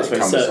 Good, so that's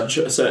very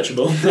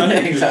searchable.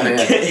 Exactly,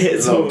 yeah.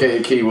 Get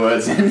your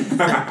keywords in.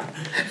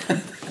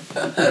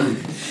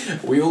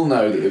 We all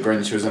know that the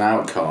Grinch was an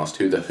outcast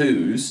who the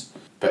Who's,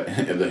 but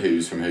the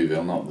Who's from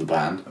Whoville, not the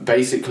band,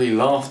 basically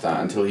laughed at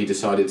until he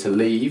decided to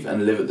leave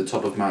and live at the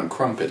top of Mount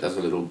Crumpet as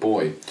a little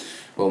boy.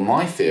 Well,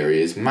 my theory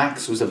is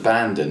Max was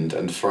abandoned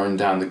and thrown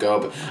down the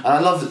garbage. And I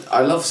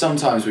love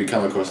sometimes we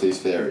come across these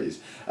theories,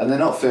 and they're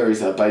not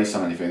theories that are based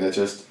on anything, they're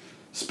just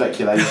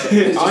speculation.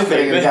 It's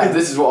just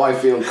this is what I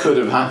feel could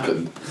have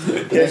happened.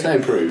 But there's no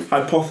proof.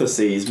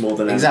 Hypotheses more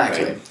than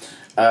exactly.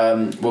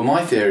 anything. Well,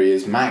 my theory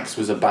is Max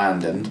was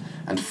abandoned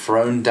and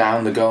thrown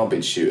down the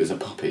garbage chute as a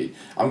puppy.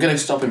 I'm going to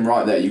stop him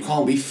right there. You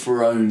can't be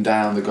thrown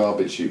down the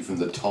garbage chute from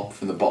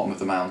the bottom of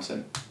the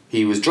mountain.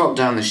 He was dropped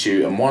down the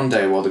chute, and one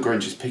day while the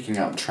Grinch is picking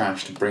up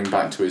trash to bring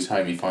back to his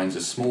home, he finds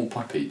a small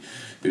puppy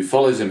who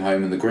follows him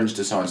home, and the Grinch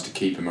decides to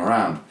keep him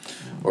around.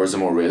 Or as a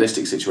more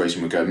realistic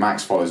situation would go,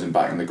 Max follows him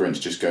back and the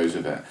Grinch just goes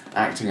with it,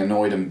 acting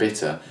annoyed and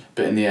bitter,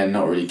 but in the end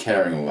not really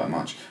caring all that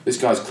much. This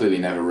guy's clearly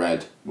never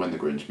read When the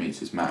Grinch Meets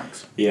His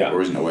Max. Yeah.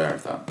 Or isn't aware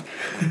of that.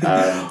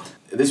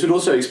 This would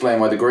also explain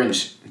why the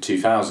Grinch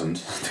 2000,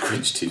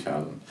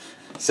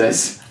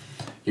 says,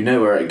 "You know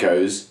where it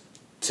goes,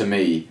 to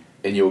me,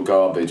 in your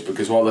garbage,"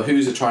 because while the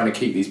Who's are trying to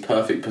keep these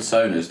perfect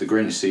personas, the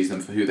Grinch sees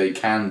them for who they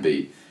can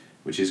be,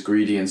 which is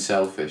greedy and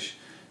selfish.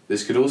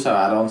 This could also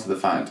add on to the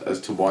fact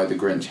as to why the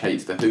Grinch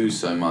hates the Who's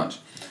so much.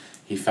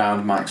 He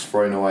found Max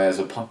thrown away as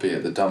a puppy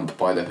at the dump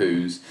by the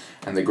Who's,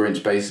 and the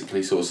Grinch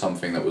basically saw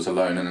something that was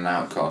alone and an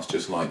outcast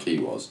just like he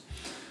was.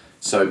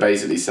 So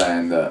basically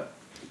saying that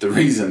the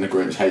reason the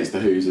Grinch hates the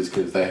Who's is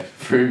because they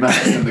threw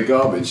Max in the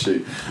garbage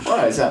chute.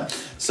 Alright,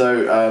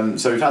 so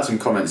we've had some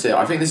comments here.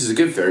 I think this is a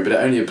good theory, but it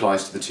only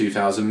applies to the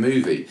 2000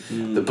 movie.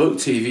 The book,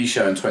 TV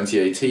show and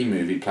 2018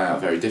 movie play out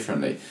very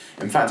differently.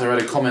 In fact, I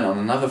read a comment on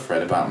another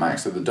thread about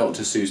Max that the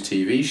Dr. Seuss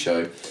TV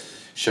show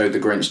showed the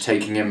Grinch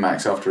taking in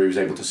Max after he was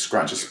able to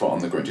scratch a spot on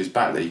the Grinch's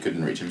back that he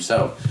couldn't reach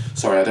himself.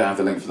 Sorry, I don't have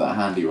the link for that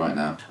handy right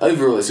now.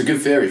 Overall, it's a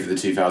good theory for the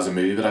 2000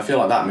 movie, but I feel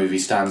like that movie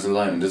stands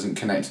alone and doesn't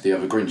connect to the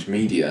other Grinch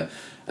media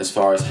as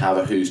far as how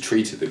the Who's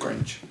treated the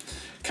Grinch.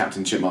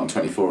 Captain Chipmunk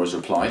 24 has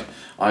replied,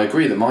 I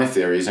agree that my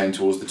theory is aimed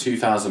towards the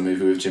 2000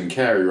 movie with Jim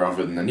Carrey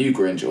rather than the new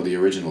Grinch or the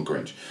original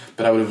Grinch,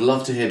 but I would have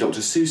loved to hear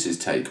Dr. Seuss's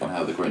take on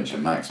how the Grinch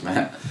and Max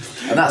met.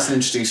 And that's an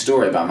interesting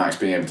story about Max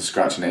being able to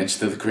scratch an itch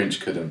that the Grinch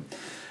couldn't.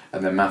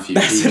 And then Matthew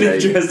That's an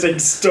interesting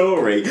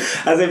story.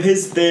 As if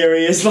his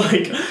theory is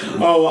like,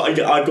 oh,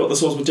 I've got the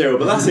source material.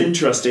 But that's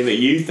interesting that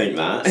you think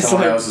that. It's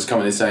Someone like, else has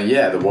commented saying,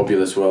 yeah, the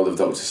Wobulous World of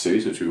Dr.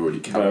 Seuss, which we've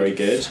already covered. very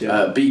good,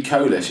 yeah. B.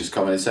 Kolish has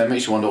commented saying,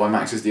 makes you wonder why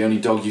Max is the only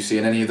dog you see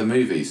in any of the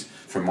movies.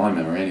 From my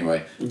memory,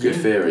 anyway. Good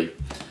theory.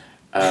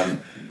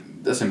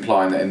 That's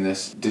implying that in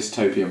this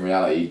dystopian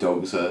reality,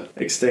 dogs are...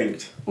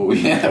 extinct. Or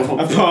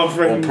Apart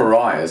from...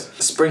 pariahs.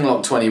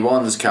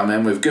 Springlock21 has come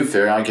in with good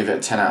theory. I give it a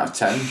 10 out of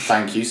 10.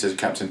 Thank you, says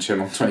Captain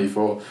Chipmunk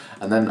 24.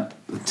 And then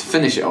to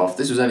finish it off,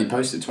 this was only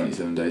posted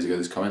 27 days ago,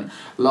 this comment.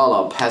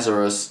 Lala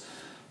Pezarus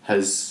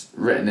has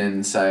written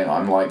in saying,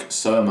 I'm like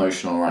so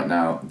emotional right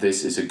now.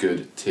 This is a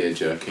good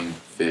tear-jerking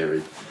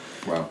theory.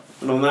 Well,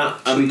 and on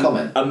that... should we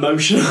comment?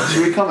 Emotional.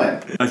 Should we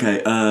comment?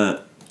 Okay,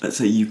 let's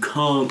say you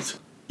can't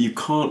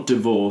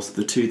divorce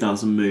the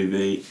 2000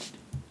 movie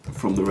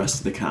from the rest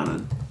of the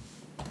canon.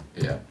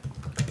 Yeah.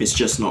 It's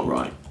just not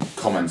right.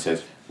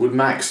 Commented. Would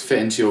Max fit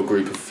into your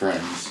group of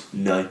friends?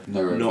 No.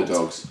 No room not for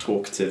dogs.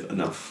 talkative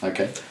enough.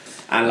 Okay.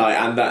 And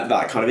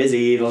that kind of, is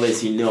he evil,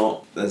 is he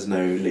not? There's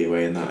no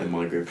leeway in that in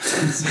my group of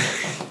friends.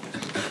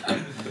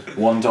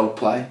 One dog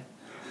play?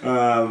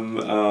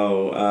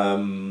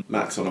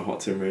 Max on a hot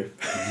tin roof.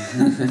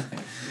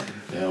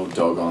 Yeah, old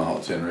dog on a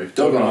hot tin roof.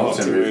 Dog on a hot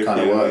tin roof kind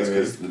of works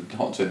because the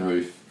hot tin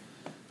roof,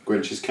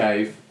 Grinch's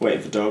cave.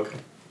 Waiting for dog.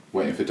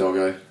 Waiting for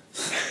doggo.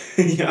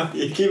 Yeah,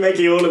 you keep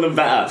making all of them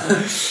better.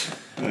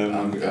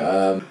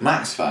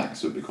 Max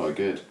Facts would be quite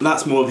good.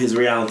 That's more of his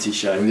reality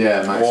show.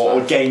 Yeah, Max or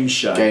Facts. game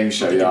show. Game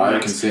show, yeah, I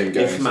can see him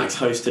going. If Max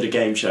hosted a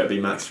game show, it'd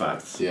be Max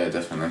Facts. Yeah,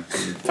 definitely.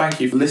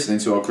 Thank you for listening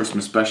to our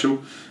Christmas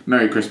special.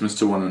 Merry Christmas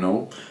to one and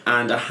all.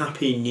 And a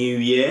happy new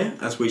year,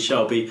 as we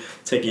shall be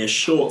taking a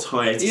short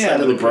hiatus a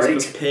over little the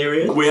Christmas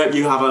period. We hope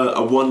you have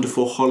a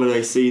wonderful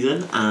holiday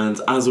season, and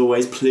as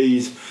always,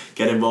 please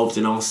get involved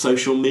in our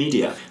social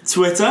media.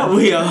 Twitter,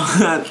 we are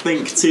at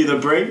Think to the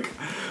Brink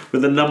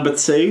with the number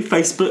 2.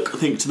 Facebook,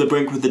 Think to the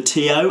Brink with the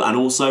TO, and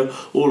also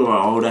all of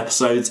our old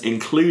episodes,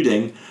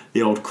 including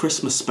the old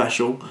Christmas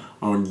special,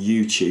 are on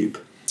YouTube.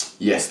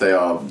 Yes, they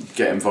are.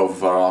 Get involved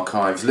with our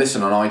archives.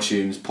 Listen on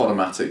iTunes,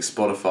 Podomatic,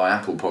 Spotify,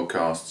 Apple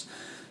Podcasts,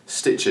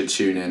 Stitcher,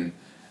 TuneIn.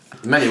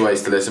 Many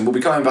ways to listen. We'll be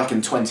coming back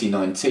in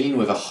 2019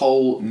 with a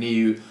whole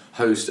new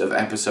host of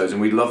episodes, and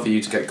we'd love for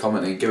you to get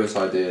commenting, give us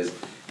ideas,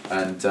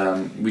 and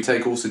we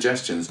take all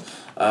suggestions.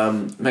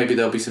 Maybe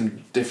there'll be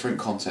some different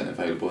content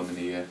available in the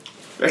new year.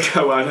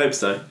 Okay, well, I hope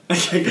so.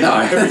 Okay,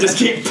 no. If we just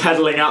keep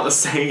peddling out the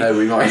same,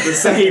 we might. the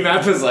same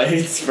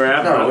episodes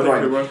forever.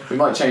 No, we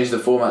might change the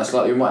format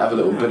slightly. We might have a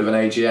little bit of an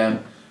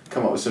AGM,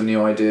 come up with some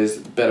new ideas,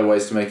 better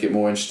ways to make it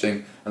more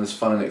interesting and as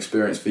fun an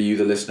experience for you,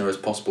 the listener, as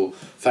possible.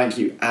 Thank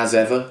you, as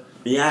ever,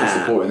 for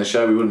supporting the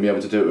show. We wouldn't be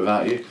able to do it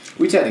without you.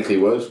 We technically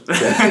would, but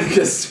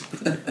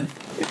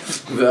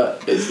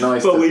it's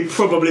nice. But we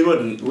probably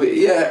wouldn't.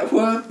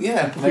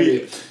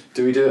 Maybe.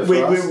 Do we do it for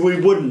us?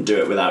 We wouldn't do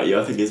it without you,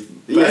 I think it's...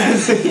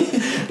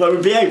 Like,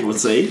 we'd be able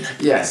to.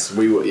 Yes,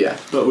 we would, yeah.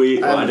 But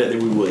I don't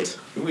think we would.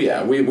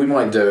 Yeah, we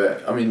might do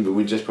it. I mean,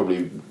 we just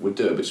probably would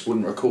do it, but just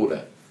wouldn't record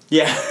it.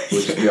 Yeah.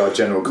 Would just be our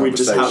general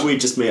conversation. We'd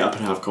just meet up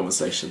and have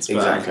conversations.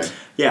 Exactly.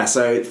 But,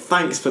 so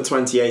thanks for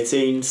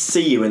 2018.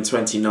 See you in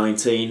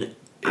 2019.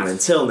 And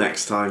until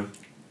next time...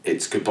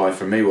 It's goodbye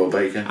from me, Will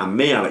Baker. And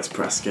me, Alex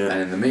Prescott.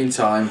 And in the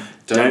meantime,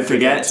 don't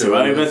forget to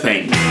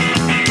overthink.